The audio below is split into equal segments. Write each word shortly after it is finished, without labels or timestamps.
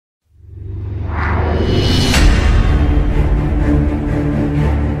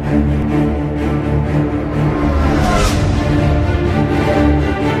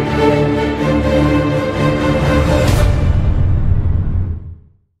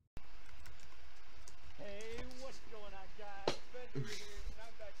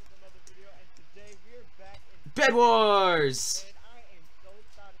Bed Wars!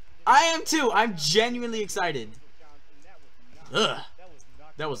 I am too! I'm genuinely excited. Ugh.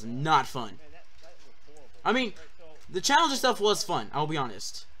 That was not fun. I mean, the challenger stuff was fun, I'll be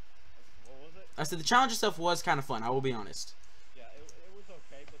honest. I said the challenger stuff was kind of fun, I will be honest. Yeah, it was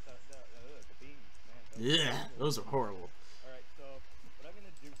okay, but the beans, man. Yeah, those are horrible. Alright, so what I'm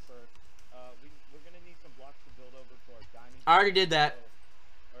gonna do first, we're gonna need some blocks to build over to our diamond. I already did that.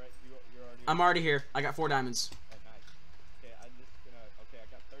 So, alright, you're already. I'm already here. I got 4 diamonds. Oh, nice. Okay, I'm just gonna. Okay, I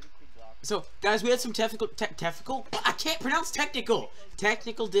got 32 blocks. So, guys, we had some technical. I can't pronounce technical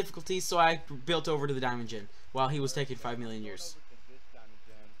difficulties. So I built over to the diamond gen while he was taking 5 million years.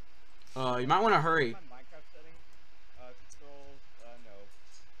 You might want to hurry. My Minecraft settings, controls, no.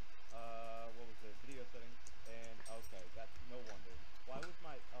 What was it? Video settings, and okay, that's no wonder. Why was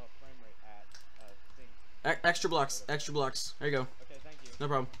my frame rate at sync? Extra blocks, extra blocks. There you go. Okay, thank you. No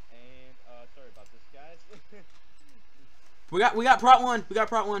problem. And sorry about this, guys. We got prot 1. We got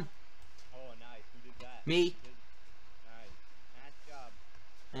prot 1. Oh, nice. Who did that? Me. Nice. Nice job.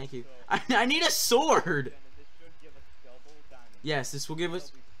 Thank you. So, I need a sword. this should give us double diamonds. Yes, this will give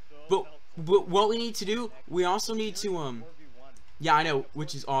us. So But what we need to do, we also need to 4v1. Yeah, I know,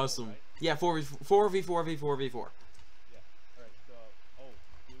 which is awesome. Right? Yeah, 4v4v4v4v4. Yeah. Alright, so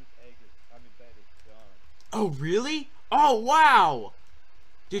blue's egg is, bed is done. Oh really? Oh wow!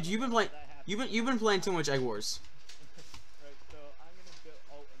 Dude, you've been playing too much Egg Wars. Right, so I'm gonna build.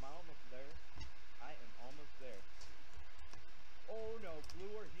 Oh, am I almost there? I am almost there. Oh no,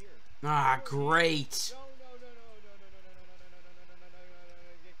 blue are here. Ah, great.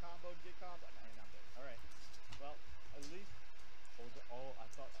 Get comboed. All right. Well, at least. Oh, I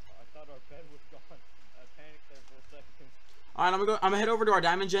thought our bed was gone. I panicked there for a second. All right, I'm gonna head over to our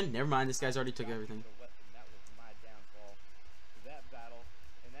diamond gen. Never mind, this guy's already took everything. That was my downfall. That battle,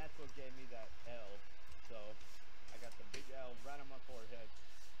 and that's what gave me that L. So I got the big L right on my forehead,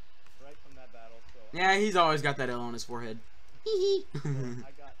 right from that battle. So Yeah, he's always got that L on his forehead. Hee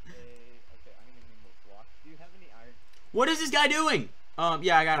I got a. Okay, I'm gonna need more blocks. Do you have any iron? What is this guy doing?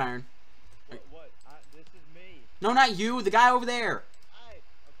 Yeah, I got iron. What? This is me. No, not you. The guy over there. Okay.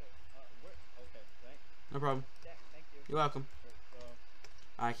 Okay. Thanks. No problem. Yeah, thank you. You're welcome. So,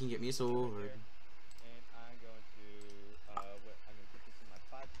 I can get me a sword. and I'm going to I'm gonna put this in my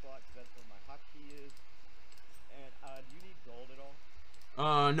 5 slot 'cause that's where my hotkey is. And do you need gold at all?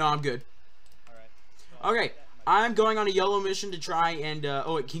 No, I'm good. All right. So Okay, I'm going on a yellow mission to try and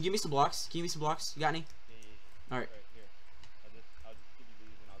oh wait, can you give me some blocks? Can you give me some blocks? You got any? All right. Here. I'll just give you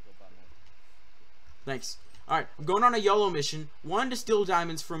these and I'll go buy more. Thanks. All right, I'm going on a yellow mission. 1, to steal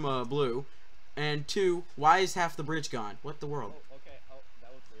diamonds from blue, and 2, why is half the bridge gone? What the world? Oh, okay. Oh,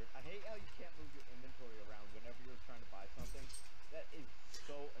 that was weird. I hate how you can't move your inventory around whenever you're trying to buy something. That is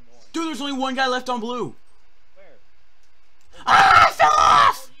so annoying. Dude, there's only 1 guy left on blue. Where? Ah, I fell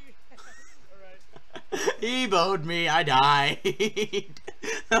off! Alright. He bowed me. I died.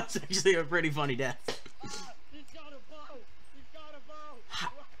 That was actually a pretty funny death. He's got a bow! He's got a bow!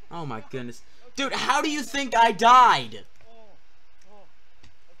 Oh my goodness. Dude, how do you think I died? Oh.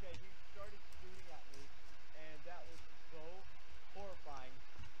 Okay, he started shooting at me, and that was so horrifying.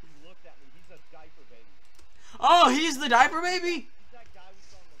 He looked at me. He's a diaper baby. Oh, he's the diaper baby? He's that guy we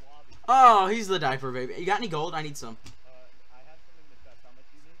saw in the lobby. Oh, he's the diaper baby. You got any gold? I need some. I have some in the chest. How much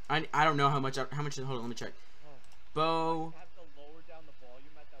do you need? I don't know how much. Hold on, let me check. Oh. Bow. I have to lower down the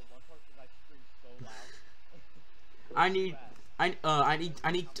volume at that one part because I scream so loud.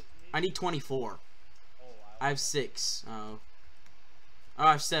 I need 24. Oh, I have 6. Oh,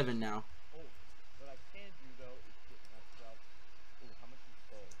 I have 7 now. Oh, what I can do though is get myself. Oh, how much is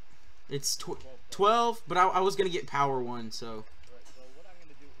gold? It's 12, but I was gonna get power 1, so. Alright, so what I'm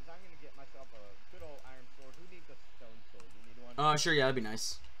gonna do is I'm gonna get myself a good old iron sword. Who needs a stone sword? You need one? Sure, yeah, that'd be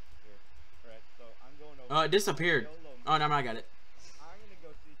nice. Here. Alright, so I'm going over. It disappeared. Oh, no, I got it. I'm gonna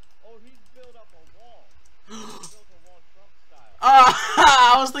go see. Oh, he's built up a wall. He's built a wall Trump style.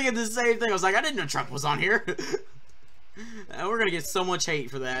 I was thinking the same thing. I was like, I didn't know Trump was on here. We're gonna get so much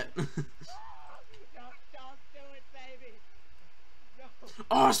hate for that. Don't do it, baby. No.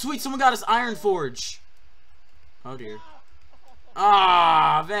 Oh, sweet, someone got us Iron Forge. Oh dear.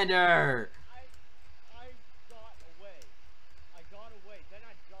 Ah, Vender. I got away. Then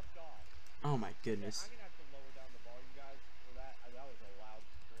I jumped off. Oh my goodness. I'm gonna have to lower down the volume, guys, for that. That was a loud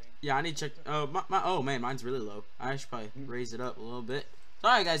scream. Yeah, I need to check. Oh, oh man, mine's really low. I should probably raise it up a little bit.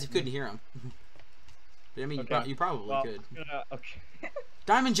 Sorry guys, if you couldn't hear him. I mean, Okay. you probably could. Okay.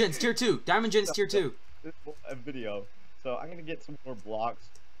 Diamond Gens tier 2. Diamond Gens tier 2. This is a video. So I'm gonna get some more blocks.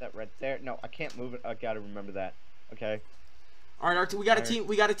 That right there. No, I can't move it. I gotta remember that. Okay. All right, we got a team.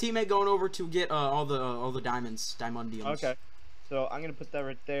 We got a teammate going over to get all the diamonds, diamondiums. Okay. So I'm gonna put that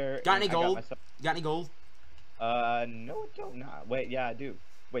right there. Got any gold? Got any gold? No, I don't. Not. Wait, yeah, I do.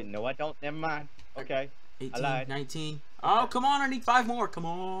 Wait, no, I don't. Never mind. Okay. 18, I lied. 19. Oh, come on! I need 5 more. Come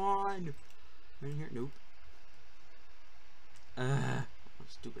on. In here? Nope.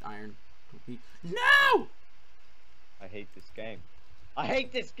 Stupid iron. No! I hate this game. I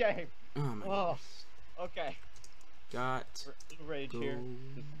hate this game. Oh my God. Okay. Got. Rage here.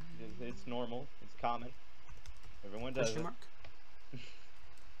 It's normal. It's common. Everyone does it. Mark?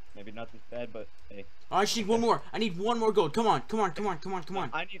 Maybe not this bad, but hey. Oh, I just need one more. I need one more gold. Come on, come on, come on, come on, come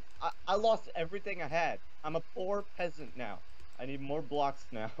on. I lost everything I had. I'm a poor peasant now. I need more blocks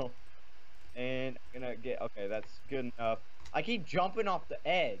now. And I'm gonna get, okay, that's good enough. I keep jumping off the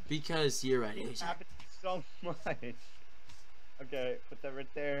edge. Because you're right. It's happening so much. Okay, put that right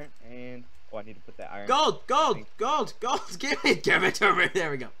there. And, oh, I need to put that iron. Gold, gold, gold, gold. Give it to me.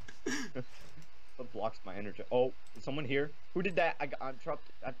 There we go. What blocks my energy? Oh, is someone here? Who did that? I'm trapped.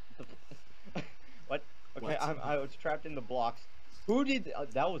 What? Okay, what? I was trapped in the blocks. Who did?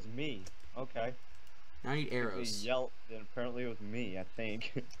 That was me. Okay. Now I need arrows. They yelled, and apparently it was me. I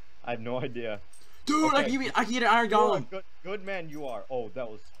think. I have no idea. Dude, okay. I can get an iron golem. Good man, you are. Oh, that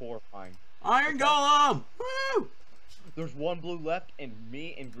was horrifying. Iron golem. Woo! There's one blue left, and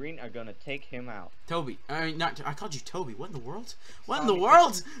me and green are gonna take him out. Toby. I mean, not. I called you Toby. What in the world? What in the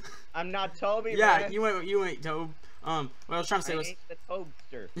world? I'm not Toby. Yeah, man. you ain't Tobe. What I was trying to say was. I ain't the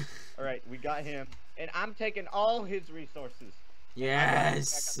Tobster. All right, we got him, and I'm taking all his resources.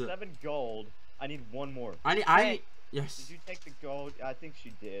 Yes. I got 7 gold. I need 1 more. Yes. Did you take the gold? I think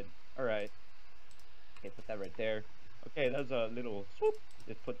she did. All right. Okay, put that right there. Okay, that was a little swoop.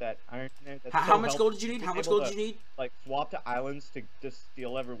 Just put that iron in there. How much gold did you need? How much gold did you need? Like swap to islands to just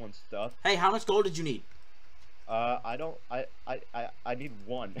steal everyone's stuff. Hey, how much gold did you need? I need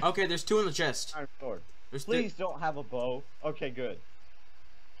 1. Okay, there's 2 in the chest. Iron sword. There's Please don't have a bow. Okay, good.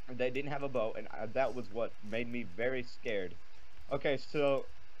 They didn't have a bow, and that was what made me very scared. Okay, so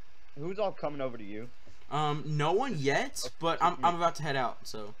who's all coming over to you? No one yet, but I'm about to head out.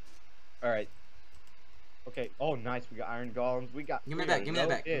 So. All right. Okay. Oh, nice. We got iron golems. We got. Give me that back. Give me that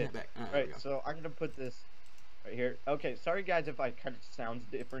back. Give me that back. All right. So I'm gonna put this right here. Okay. Sorry guys if I kind of sounds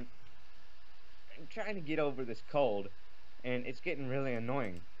different. I'm trying to get over this cold, and it's getting really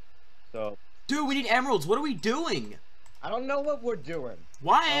annoying. So. Dude, we need emeralds. What are we doing? I don't know what we're doing.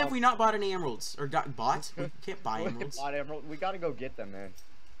 Why have we not bought any emeralds? Or bought? We can't buy emeralds. Bought emerald. We gotta go get them, man.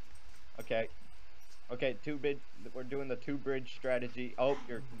 Okay. Okay, we're doing the 2-bridge strategy. Oh,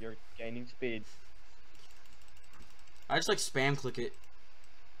 you're gaining speed. I just like spam click it.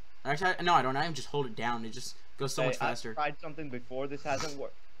 Actually, no, I don't. I even just hold it down. It just goes so much faster. I tried something before. This hasn't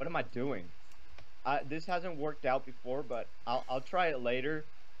worked. What am I doing? This hasn't worked out before, but I'll try it later.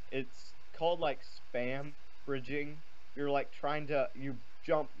 It's called like spam bridging. You're like you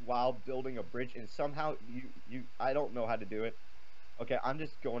jump while building a bridge, and somehow I don't know how to do it. Okay, I'm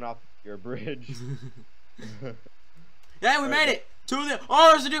just going off your bridge. Yeah, we made it. 2 of them.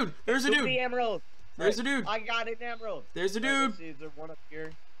 Oh, there's a dude. There's a dude. The emerald. There's a dude. I got an emerald. There's a dude. Let's see, is there one up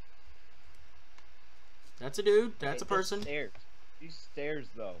here? That's a dude. That's a person. Stairs. These stairs,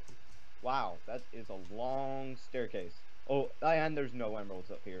 though. Wow, that is a long staircase. Oh, and there's no emeralds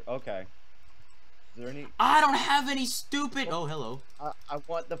up here. Okay. Is there any? I don't have any stupid. Oh, hello. I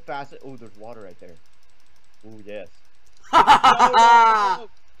want the fastest. Oh, there's water right there. Oh, yes. No.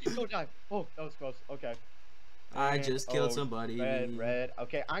 Go die. Oh, that was close. Okay. I just killed somebody. Red.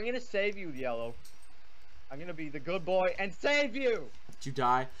 Okay, I'm gonna save you, yellow. I'm gonna be the good boy and save you. Did you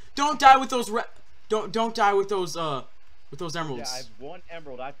die? Don't die with those Don't die with those emeralds. Yeah, I have 1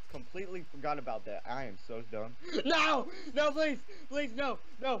 emerald. I completely forgot about that. I am so dumb. No! No, please! Please, no!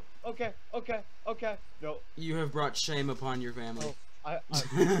 No! Okay, okay, okay. No. You have brought shame upon your family. Oh,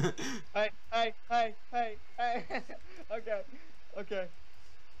 hey. Okay, okay.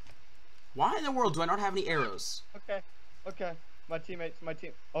 Why in the world do I not have any arrows? Okay. My team.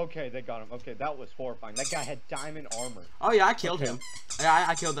 Okay, they got him. Okay, that was horrifying. That guy had diamond armor. Oh yeah, I killed him. Yeah,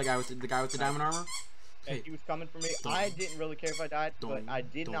 I killed the guy with the diamond armor. And he was coming for me. I didn't really care if I died, but I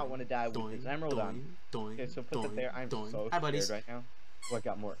did not want to die with his emerald on. Okay, so put that there. I'm so scared right now. Oh, I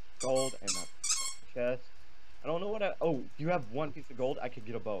got more gold and my chest. I don't know what oh, you have 1 piece of gold? I could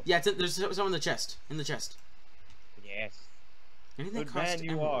get a bow. Yeah, there's some in the chest. Yes. Anything good man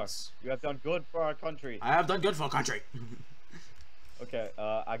you emeralds. are. You have done good for our country. I have done good for our country. Okay,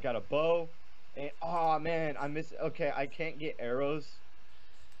 I got a bow. And, oh, man, I missed. Okay, I can't get arrows.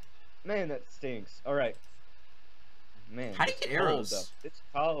 Man, that stinks. Alright. Man. How do you get arrows? It's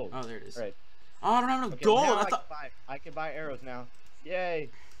cold. Oh, there it is. Alright. Oh, I don't have enough Okay, gold. now I I can buy arrows now. Yay!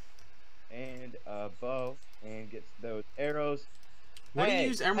 And a bow and get those arrows. What do you Hey,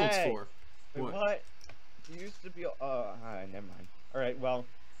 use emeralds hey. for? Wait, what? You used to be. Never mind. All right, well,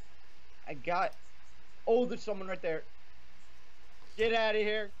 I got. Oh, there's someone right there. Get out of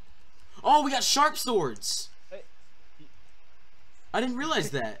here. Oh, we got sharp swords. Hey, I didn't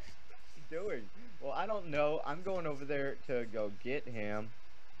realize that. what are you doing? Well, I don't know. I'm going over there to go get him.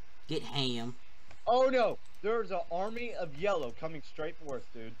 Get ham. Oh no! There's an army of yellow coming straight for us,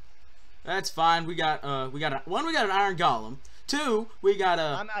 dude. That's fine. We got an iron golem. 2, we got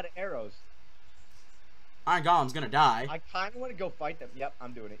a I'm out of arrows. iron golem's gonna die. I kind of want to go fight them. Yep,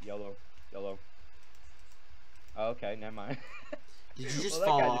 I'm doing it. Yellow. Okay, never mind. Did you just well,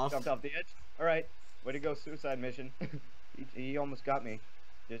 fall that guy off? just jumped off the edge. All right, way to go, suicide mission. he almost got me.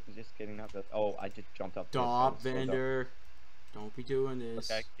 Just kidding. Not the. Oh, I just jumped off. Stop, Vender. Don't be doing this.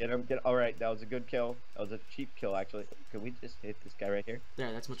 Okay, get him. All right, that was a good kill. That was a cheap kill, actually. Could we just hit this guy right here?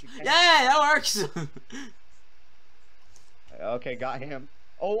 There, that's much. Yeah, that works. Okay, got him.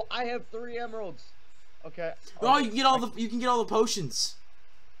 Oh, I have 3 emeralds. Okay. Oh, you can get all the potions.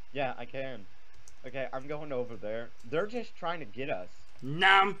 Yeah, I can. Okay, I'm going over there. They're just trying to get us.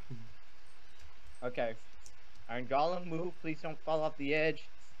 Nom. Okay. Iron Golem, move. Please don't fall off the edge.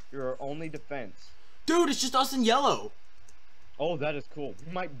 You're our only defense. Dude, it's just us and yellow. Oh, that is cool.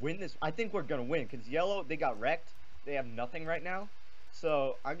 We might win this. I think we're gonna win because yellow, they got wrecked. They have nothing right now.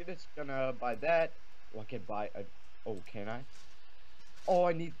 So I'm just gonna buy that. Oh, I can buy a. Oh, can I? Oh,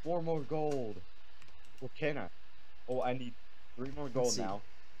 I need 4 more gold. Well, can I? Oh, I need 3 more gold now.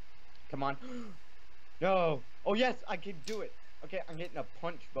 Come on. No. Oh yes, I can do it. Okay, I'm getting a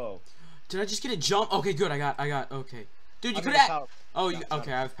punch bow. Did I just get a jump? Okay, good. I got. Okay. Dude, you could have. have. Oh, you,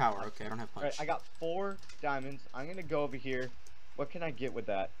 okay. I have power. Okay, I don't have punch. Alright, I got 4 diamonds. I'm gonna go over here. What can I get with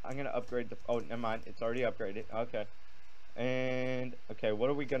that? I'm gonna upgrade the. Oh, never mind. It's already upgraded. Okay. And okay, what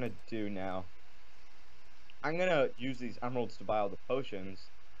are we gonna do now? I'm gonna use these emeralds to buy all the potions.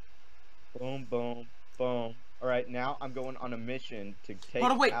 Boom, boom, boom. All right, now I'm going on a mission to take.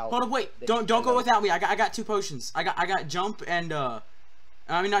 Hold on, wait. Don't go without me. I got 2 potions. I got jump and I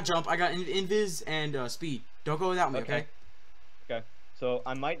mean not jump. I got invis and speed. Don't go without me, okay? Okay. So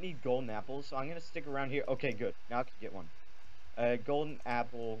I might need golden apples, so I'm gonna stick around here. Okay, good. Now I can get one. Golden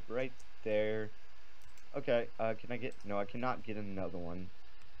apple right there. Okay. Can I get? No, I cannot get another one.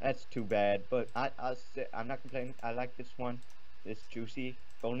 That's too bad. But I'm not complaining. I like this one. This juicy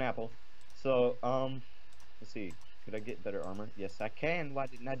golden apple. So let's see. Could I get better armor? Yes, I can. Why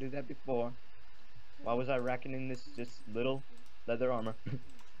didn't I do that before? Why was I racking in this just little leather armor?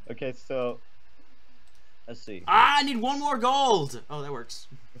 Okay, so let's see. I need 1 more gold. Oh, that works.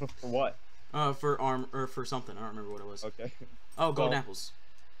 For what? For armor or for something. I don't remember what it was. Okay. Oh, golden apples.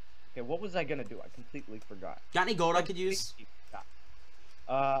 Okay, what was I gonna do? I completely forgot. Got any gold I could use?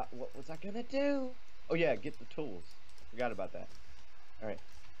 What was I gonna do? Oh yeah, get the tools. I forgot about that. All right.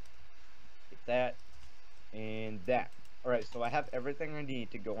 Get that and that. All right, so I have everything I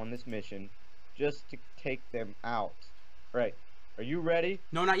need to go on this mission, just to take them out. All right. Are you ready?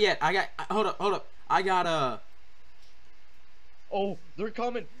 No, not yet. I got. Hold up. I got Oh, they're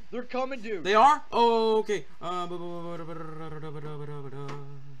coming. They're coming, dude. They are? Oh, okay.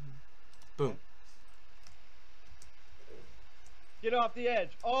 Boom. Get off the edge.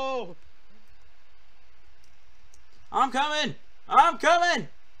 Oh. I'm coming. Come on, kill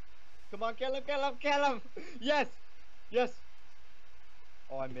him. Yes.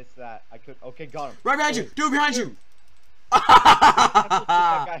 Oh, I missed that. I could. Okay, got him. Right behind you. Dude, behind you. That's what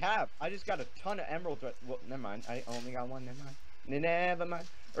I have. I just got a ton of emeralds. Well, never mind. I only got 1. Never mind.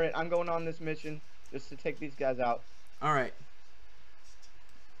 All right, I'm going on this mission just to take these guys out. All right.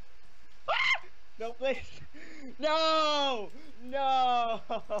 No, please. No.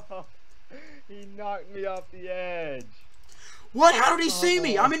 He knocked me off the edge. What? How did he see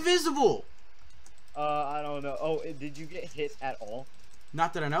me? I'm invisible. I don't know. Oh, did you get hit at all?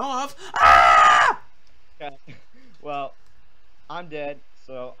 Not that I know of. Ah! Okay. Well, I'm dead,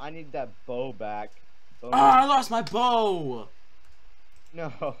 so I need that bow back. Oh, I lost my bow.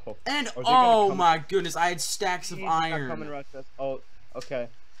 No. And oh my goodness, I had stacks of iron. Come and rush us. Oh, okay.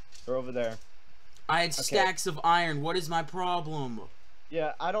 They're over there. I had stacks of iron. What is my problem?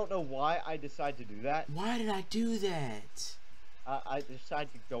 Yeah, I don't know why I decided to do that. Why did I do that? I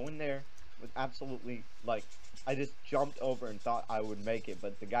decided to go in there with absolutely, like, I just jumped over and thought I would make it,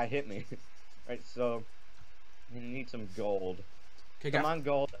 but the guy hit me. Right, so you need some gold. Okay, come on,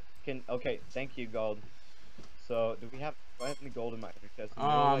 gold. Okay, thank you, gold. So do I have any gold in my chest? Oh,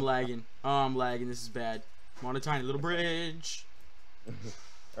 I'm lagging. Oh, I'm lagging. This is bad. I'm on a tiny little bridge.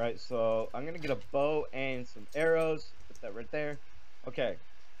 Alright, so I'm gonna get a bow and some arrows. Put that right there. Okay.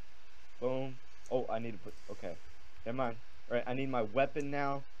 Boom. Oh, I need to put... Okay. Never mind. Alright, I need my weapon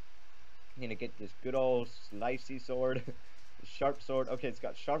now. I'm gonna get this good old slicey sword. Sharp sword. Okay, it's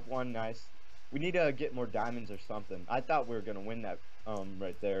got sharp 1. Nice. We need to get more diamonds or something. I thought we were gonna win that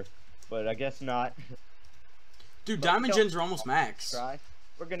right there, but I guess not. Dude, diamond gens are almost max. Try.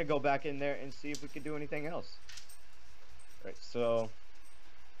 We're gonna go back in there and see if we can do anything else. Alright, so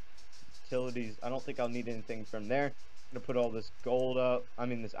utilities. I don't think I'll need anything from there. I'm gonna put all this gold up. I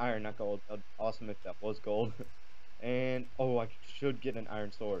mean this iron, not gold. That'd be awesome if that was gold. And oh, I should get an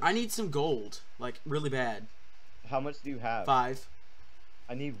iron sword. I need some gold, like really bad. How much do you have? 5.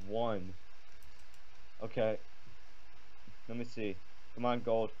 I need 1. Okay. Let me see. Come on,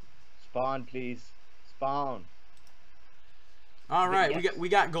 gold. Spawn, please. Spawn. All right, Yes. we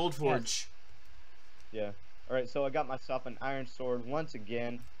got gold forge. Yes. Yeah. All right. So I got myself an iron sword once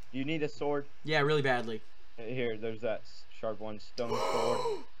again. Do you need a sword? Yeah, really badly. Here, there's that sharp 1 stone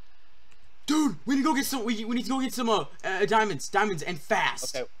sword. Dude, we need to go get some. We need to go get some diamonds, and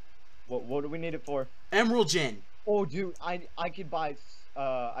fast. Okay. What do we need it for? Emerald gen. Oh, dude, I could buy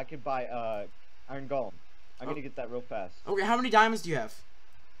iron golem. I'm gonna get that real fast. Okay, how many diamonds do you have?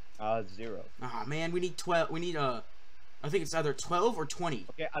 0. Ah, man, we need 12. We need I think it's either 12 or 20.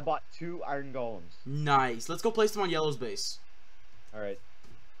 Okay, I bought 2 iron golems. Nice. Let's go place them on Yellow's base. All right.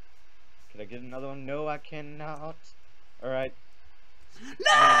 Can I get another one? No, I cannot. All right.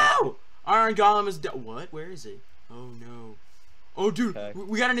 No! Iron Golem is dead. What? Where is it? Oh no. Oh, dude, Okay.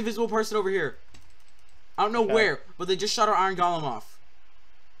 we got an invisible person over here. I don't know Okay. where, but they just shot our Iron Golem off.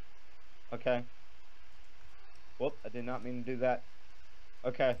 Okay. Whoop, I did not mean to do that.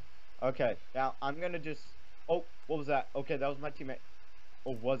 Okay. Okay. Now, I'm gonna just... Oh, what was that? Okay, that was my teammate.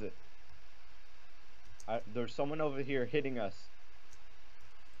 Oh, was it? There's someone over here hitting us.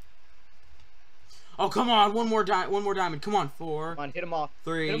 Oh, come on. One more diamond. Come on. 4. Come on, hit him off.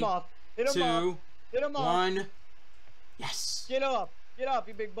 3. Hit him off. Hit him 2. off. Hit him off. 1. Yes. Get off. Get off,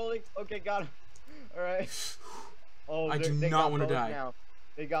 you big bully. Okay, got him. Alright. Oh, I do they not got want to bows die. now.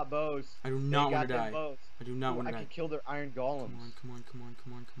 They got bows. I do not want to They got die. them bows. I do not Ooh, want to I die. could kill their iron golems. Come on.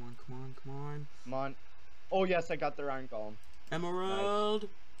 Come on. Oh, yes, I got their iron golem. Emerald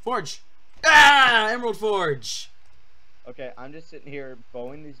Forge. Ah! Emerald Forge. Okay, I'm just sitting here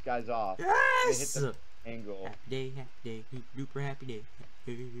bowing these guys off. Yes! They hit the angle. Happy day, super happy day.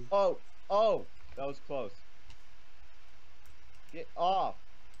 Oh, that was close. Get off.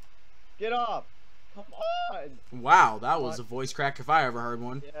 Get off. Come on. Wow, that was a voice crack if I ever heard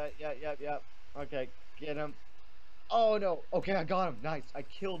one. Yeah. Okay, get him. Oh, no. Okay, I got him. Nice. I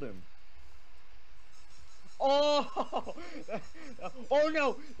killed him. Oh! Oh,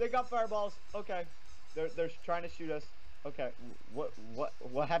 no. They got fireballs. Okay. They're trying to shoot us. Okay.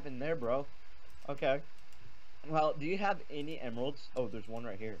 What happened there, bro? Okay. Well, do you have any emeralds? Oh, there's one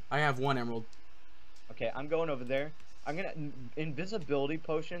right here. I have 1 emerald. Okay, I'm going over there. I'm gonna... Invisibility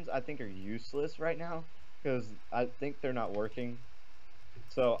potions, I think, are useless right now. Because I think they're not working.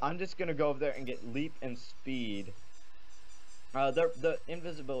 So, I'm just gonna go over there and get leap and speed. The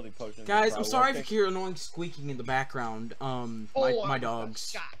invisibility potions... Guys, I'm sorry if you hear annoying squeaking in the background. My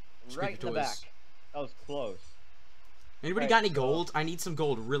dogs. Right in the back. That was close. Anybody got any gold? I need some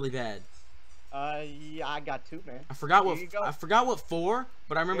gold really bad. Yeah, I got 2, man. I forgot what for,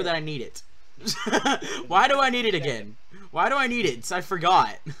 but I remember that I need it. Why do I need it again? Why do I need it? I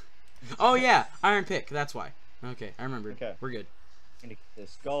forgot. Oh yeah, iron pick. That's why. Okay, I remembered. Okay, we're good. I'm gonna get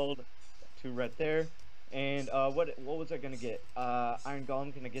this gold. Got 2 right there. And what was I gonna get? Iron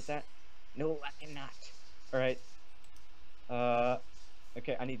golem. Can I get that? No, I cannot. All right.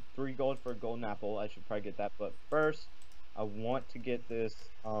 Okay, I need 3 gold for a golden apple. I should probably get that, but first, I want to get this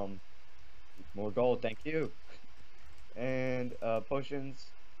more gold. Thank you. And potions.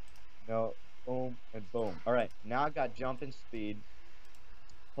 No. Boom and boom. All right, now I got jump and speed.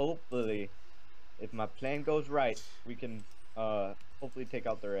 Hopefully, if my plan goes right, we can hopefully take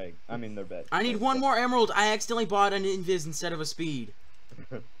out their egg. I mean their bed. I need 1 more emerald. I accidentally bought an invis instead of a speed.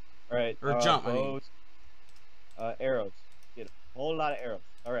 All right. Or jump. Bows, arrows. Get a whole lot of arrows.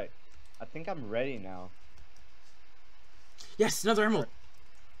 All right. I think I'm ready now. Yes, another emerald.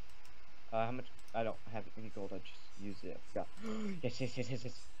 How much? I don't have any gold. I just used it. I forgot. Yes.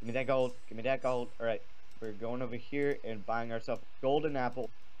 Give me that gold. Give me that gold. All right. We're going over here and buying ourselves a golden apple.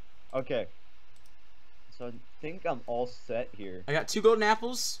 Okay. So I think I'm all set here. I got 2 golden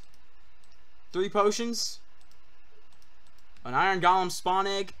apples, 3 potions, an iron golem spawn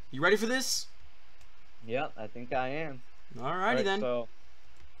egg. You ready for this? Yep, I think I am. Alrighty then. So,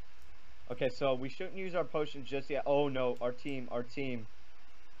 okay, so we shouldn't use our potions just yet. Oh no, our team.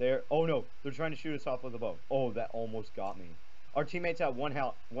 There. Oh no, they're trying to shoot us off with a bow. Oh, that almost got me. Our teammates have one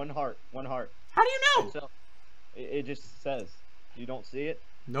health, one heart. How do you know? So, it just says. You don't see it?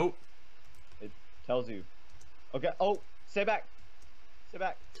 Nope. It tells you. Okay. Oh, stay back. Stay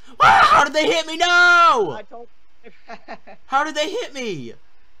back. Ah, how did they hit me? No! I told you. How did they hit me?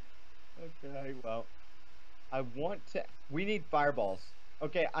 Okay, well, I want to. We need fireballs.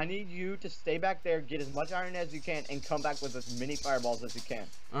 Okay, I need you to stay back there, get as much iron as you can, and come back with as many fireballs as you can.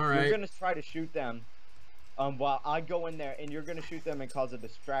 All right. You're gonna try to shoot them, while I go in there, and you're gonna shoot them and cause a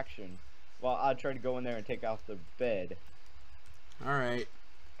distraction, while I try to go in there and take out the bed. All right.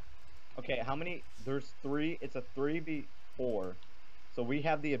 Okay, how many? There's 3. It's a 3v4, so we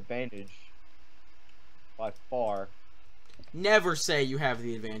have the advantage by far. Never say you have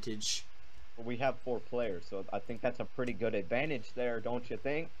the advantage. But we have 4 players, so I think that's a pretty good advantage there, don't you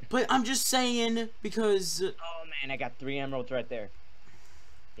think? But I'm just saying because. Oh man, I got 3 emeralds right there.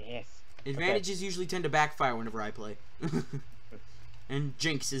 Yes. Advantages usually tend to backfire whenever I play. And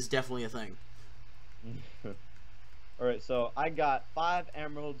jinx is definitely a thing. Alright, so I got 5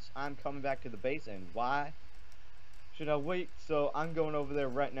 emeralds. I'm coming back to the base, and why should I wait? So I'm going over there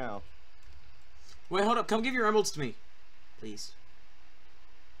right now. Wait, hold up. Come give your emeralds to me. Please.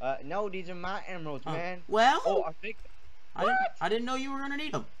 No, these are my emeralds, man. Well, Oh, I think. I didn't know you were gonna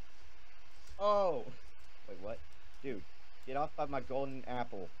need them. Oh. Wait, what? Dude, get off by my golden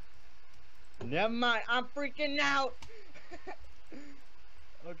apple. Never mind, I'm freaking out.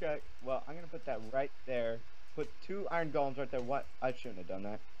 Okay, well, I'm gonna put that right there. Put 2 iron golems right there. What? I shouldn't have done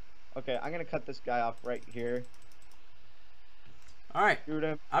that. Okay, I'm gonna cut this guy off right here. All right. Shoot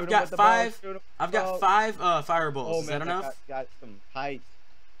him. I've got 5. I've got 5 fireballs. Oh, Is man, that enough? Got some height.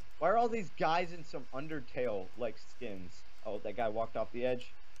 Why are all these guys in some Undertale like skins? Oh, that guy walked off the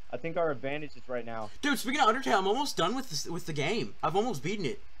edge. I think our advantage is right now. Dude, speaking of Undertale, I'm almost done with the game. I've almost beaten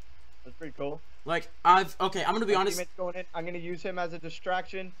it. That's pretty cool. Like okay, I'm gonna be honest. Going in. I'm gonna use him as a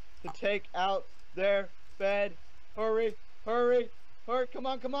distraction to take out their bed. Hurry, hurry, hurry! Come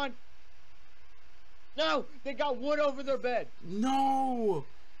on, come on! No, they got wood over their bed. No,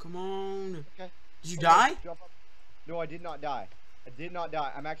 come on. Okay. Did you die? No, I did not die. I did not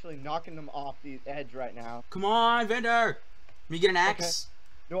die. I'm actually knocking them off the edge right now. Come on, Vender. Let me get an axe.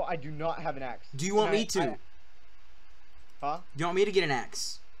 Okay. No, I do not have an axe. Do you want me to? Huh? Do you want me to get an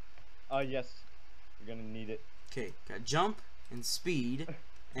axe? Yes. You're gonna need it. Okay, got jump and speed,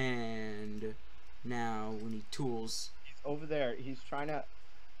 and now we need tools. He's over there. He's trying to.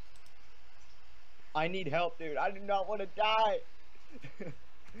 I need help, dude. I do not want to die.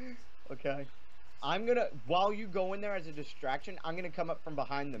 Okay. I'm gonna, while you go in there as a distraction, I'm gonna come up from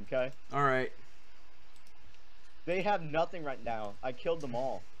behind them, okay? Alright. They have nothing right now. I killed them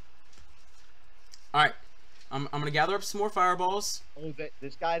all. Alright. I'm gonna gather up some more fireballs. Oh,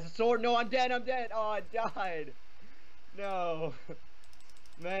 this guy has a sword. No, I'm dead. I'm dead. Oh, I died. No.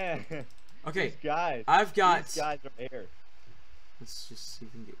 Man. Okay. These guys. These guys are here. Let's just see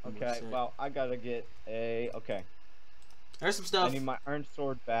if we can get one more Okay, set. well, I gotta get a... Okay. There's some stuff. I need my iron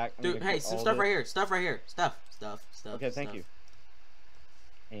sword back. Dude, hey, some stuff right here. Stuff right here. Stuff. Okay, thank you.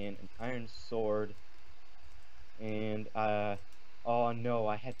 And an iron sword. And, oh no,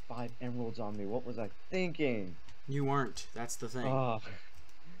 I had 5 emeralds on me. What was I thinking? You weren't. That's the thing. Oh.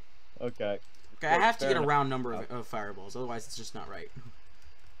 Okay. Okay, I have to get a round number of fireballs. Otherwise, it's just not right.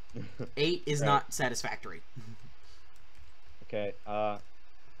 8 is not satisfactory. Okay, I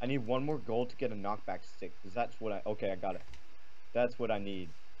need 1 more gold to get a knockback stick, because that's what I... Okay, I got it. That's what I need,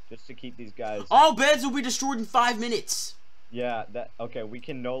 just to keep these guys... All beds will be destroyed in 5 minutes! Yeah, okay, we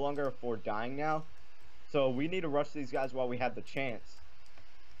can no longer afford dying now, so we need to rush these guys while we have the chance.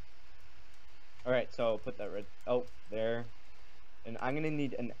 Alright, so put that red... Oh, there. And I'm gonna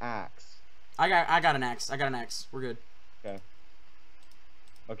need an axe. I got an axe. We're good. Okay.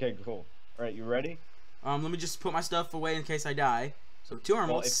 Okay, cool. Alright, you ready? Let me just put my stuff away in case I die. So 2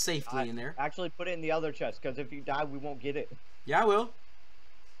 emeralds safely in there. Actually, put it in the other chest, because if you die, we won't get it. Yeah, I will.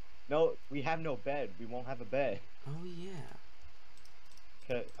 No, we have no bed. We won't have a bed. Oh, yeah.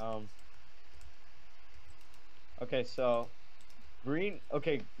 Okay, okay, so... Green...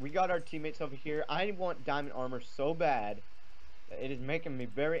 Okay, we got our teammates over here. I want diamond armor so bad that it is making me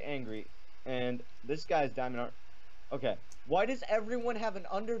very angry. And this guy's diamond armor... Okay, why does everyone have an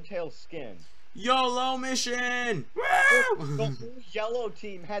Undertale skin? YOLO mission! The whole yellow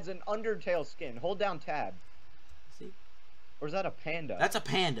team has an Undertale skin. Hold down tab. See? Or is that a panda? That's a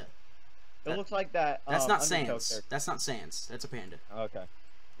panda. It looks like that. That's not Undertale Sans. character. That's not Sans. That's a panda. Okay.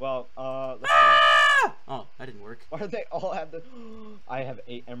 Well, let's see. Ah! Oh, that didn't work. Why do they all have the... I have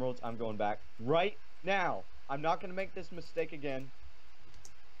 8 emeralds. I'm going back right now. I'm not going to make this mistake again.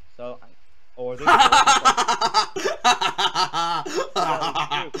 So, or they.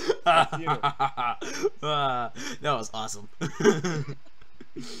 That's you. That was awesome.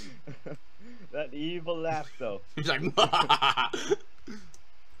 That evil laugh, though. He's like,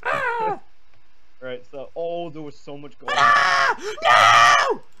 Right. So, oh, there was so much going on.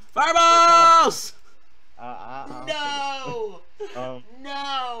 no! Fireballs! No!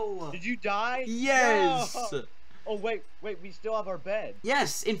 No! Did you die? Yes! No! Oh wait, we still have our bed.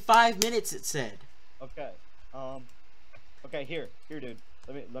 Yes, in 5 minutes it said. Okay. Okay, here, dude.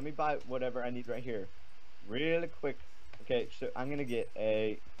 Let me buy whatever I need right here, really quick. Okay, so I'm gonna get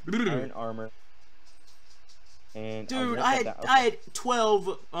a iron armor. And dude, I had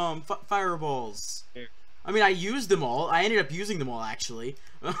 12 fireballs. Here. I mean, I used them all. I ended up using them all actually,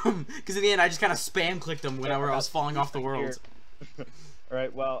 because in the end I just kind of spam clicked them whenever I was falling off the world. All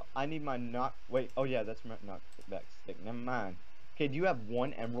right. Well, I need my knock. Wait. Oh yeah, that's my knockback stick. Never mind. Okay. Do you have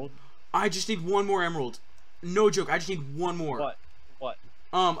 1 emerald? I just need 1 more emerald. No joke. I just need 1 more. What?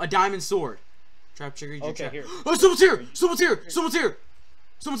 A diamond sword. Trap trigger. Okay. Here. Oh, someone's here! Someone's here! Someone's here!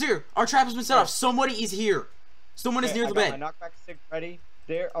 Someone's here! Our trap has been set off. Somebody is here. Someone is near the bed. My knockback stick ready.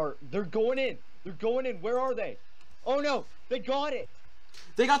 They're going in. They're going in. Where are they? Oh no! They got it.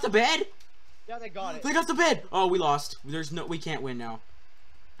 They got the bed? Yeah, they got it. They got the bed. Oh, we lost. We can't win now.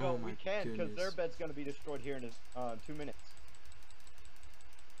 No, oh my we can, because goodness. their bed's gonna be destroyed here in 2 minutes.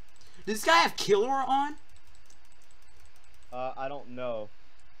 Does this guy have killer on? I don't know.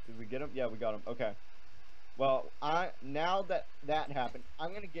 Did we get him? Yeah, we got him. Okay. Well, now that happened,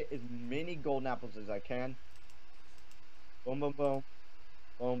 I'm gonna get as many golden apples as I can. Boom, boom, boom,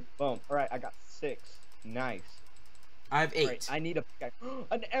 boom, boom. All right, I got 6. Nice. I have 8. Right, I need a pickaxe.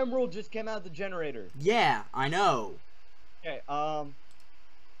 An emerald just came out of the generator. Yeah, I know. Okay.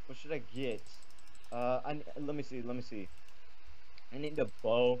 What should I get? Let me see. I need a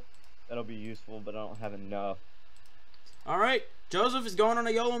bow. That'll be useful, but I don't have enough. All right, Joseph is going on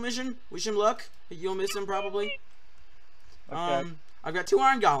a YOLO mission. Wish him luck. You'll miss him probably. Okay. I've got 2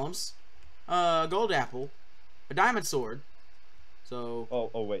 iron golems, a gold apple, a diamond sword. So.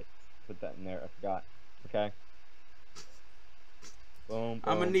 Oh wait, put that in there. I forgot. Okay. Boom.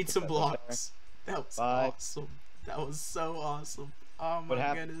 I'm gonna need some that blocks. That was awesome. That was so awesome. Oh my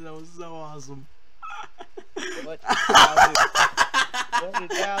goodness, that was so awesome. What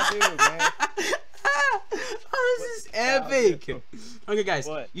did y'all do, man? Oh, this is epic. Okay, guys,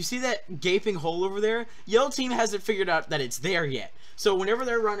 you see that gaping hole over there? Yellow team hasn't figured out that it's there yet. So whenever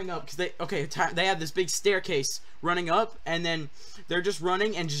they're running up, because they have this big staircase running up, and then they're just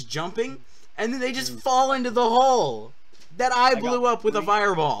running and just jumping, and then they just fall into the hole that I blew up with a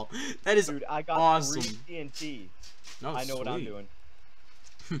fireball. That is awesome. 3 TNT. No, I know what I'm doing.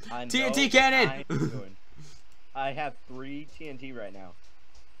 TNT cannon. I have 3 TNT right now.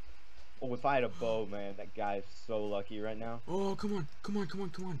 Oh, if I had a bow, man, that guy's so lucky right now. Oh, come on.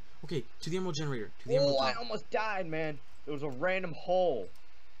 Okay, to the emerald generator. I almost died, man. There was a random hole.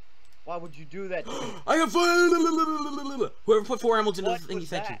 Why would you do that? I have 4. Whoever put 4 emeralds into the thingy,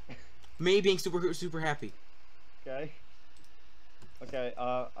 thank you. Me being super happy. Okay. Okay.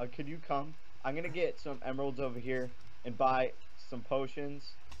 Could you come? I'm gonna get some emeralds over here and buy some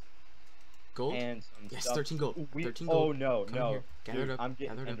potions. Gold? And some yes, stuff. 13 gold. 13 gold. gold. Oh no. Gather it up. I'm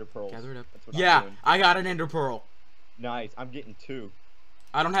getting ender pearls. Gather it up. That's what yeah, I'm doing. I got an ender pearl. Nice. I'm getting 2.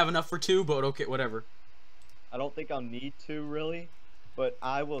 I don't have enough for 2, but okay, whatever. I don't think I'll need 2 really, but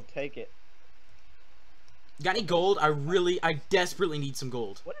I will take it. Got any gold? I desperately need some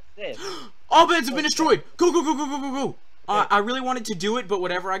gold. What is this? All beds have been destroyed. Go. I really wanted to do it, but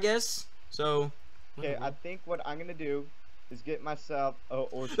whatever, I guess. So. Okay, I think what I'm gonna do is get myself.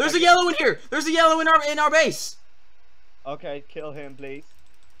 There's a yellow in here. There's a yellow in our base. Okay, kill him, please.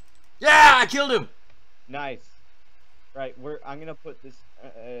 Yeah, I killed him. Nice. Right, I'm gonna put this.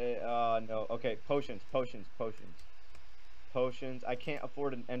 No. Okay, potions. I can't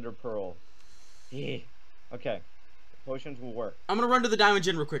afford an ender pearl. Yeah. Okay. Potions will work. I'm gonna run to the diamond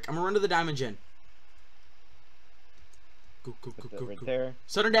gen real quick. Go. Right there.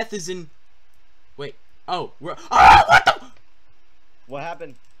 Sudden death is in. Wait. Oh, what the? What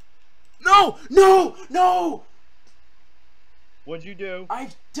happened? No! What'd you do? I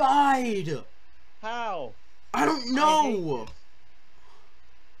died. How? I don't know.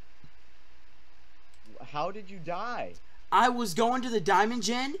 How did you die? I was going to the diamond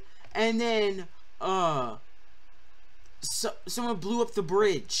gen, and then someone blew up the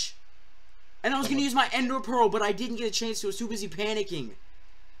bridge, and I was gonna use my ender pearl, but I didn't get a chance to. I was too busy panicking.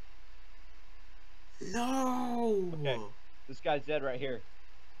 No. Okay, this guy's dead right here.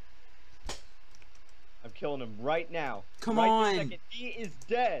 I'm killing him right now. Come right on. This second. He is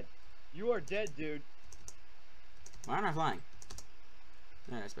dead. You are dead, dude. Why aren't I flying?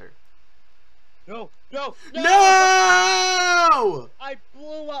 Yeah, that's better. No, no, no! No! I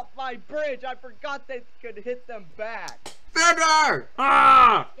blew up my bridge. I forgot they could hit them back. Vender!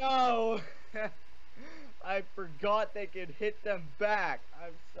 Ah! No! I forgot they could hit them back.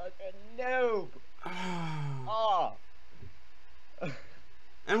 I'm such a noob. Oh.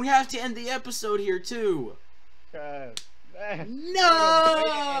 And we have to end the episode here too. Man.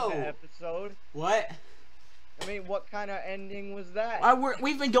 No! Episode. What? I mean, what kind of ending was that?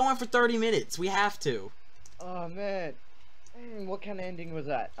 We've been going for 30 minutes. We have to. Oh man. What kind of ending was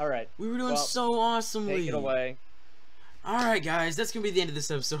that? All right. We were doing so awesomely. Take it away. Alright guys, that's going to be the end of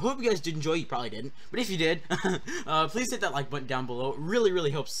this episode. Hope you guys did enjoy. You probably didn't. But if you did, please hit that like button down below. It really, really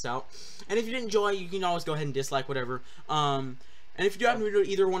helps us out. And if you didn't enjoy, you can always go ahead and dislike whatever. And if you do happen to go to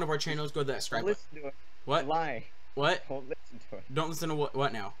either one of our channels, go to that subscribe button. Listen to it. What? Lie. What? Don't listen to it. Don't listen to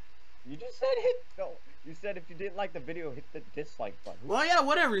what now? You just said you said if you didn't like the video, hit the dislike button. Well, yeah,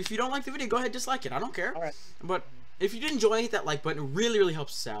 whatever. If you don't like the video, go ahead and dislike it. I don't care. Alright. But if you did enjoy, hit that like button. It really, really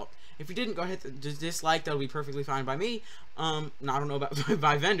helps us out. If you didn't, go ahead and dislike. That'll be perfectly fine by me. I don't know about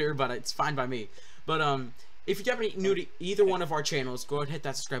by Vender, but it's fine by me. But if you're definitely new to either one of our channels, go ahead and hit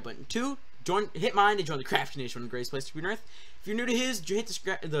that subscribe button. 2, hit mine to join the Crafty Nation, one of the greatest places to be on Earth. If you're new to his, hit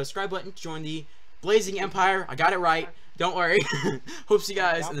the subscribe button to join the Blazing Empire. I got it right. Don't worry. Hope to see you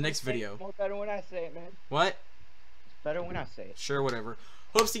guys in the next video. It's better when I say it, man. What? It's better when I say it. Sure, whatever.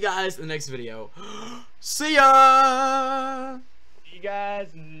 Hope to see you guys in the next video. See ya! See you guys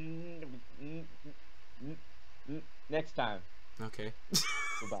next time. Okay.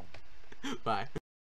 Goodbye. Bye.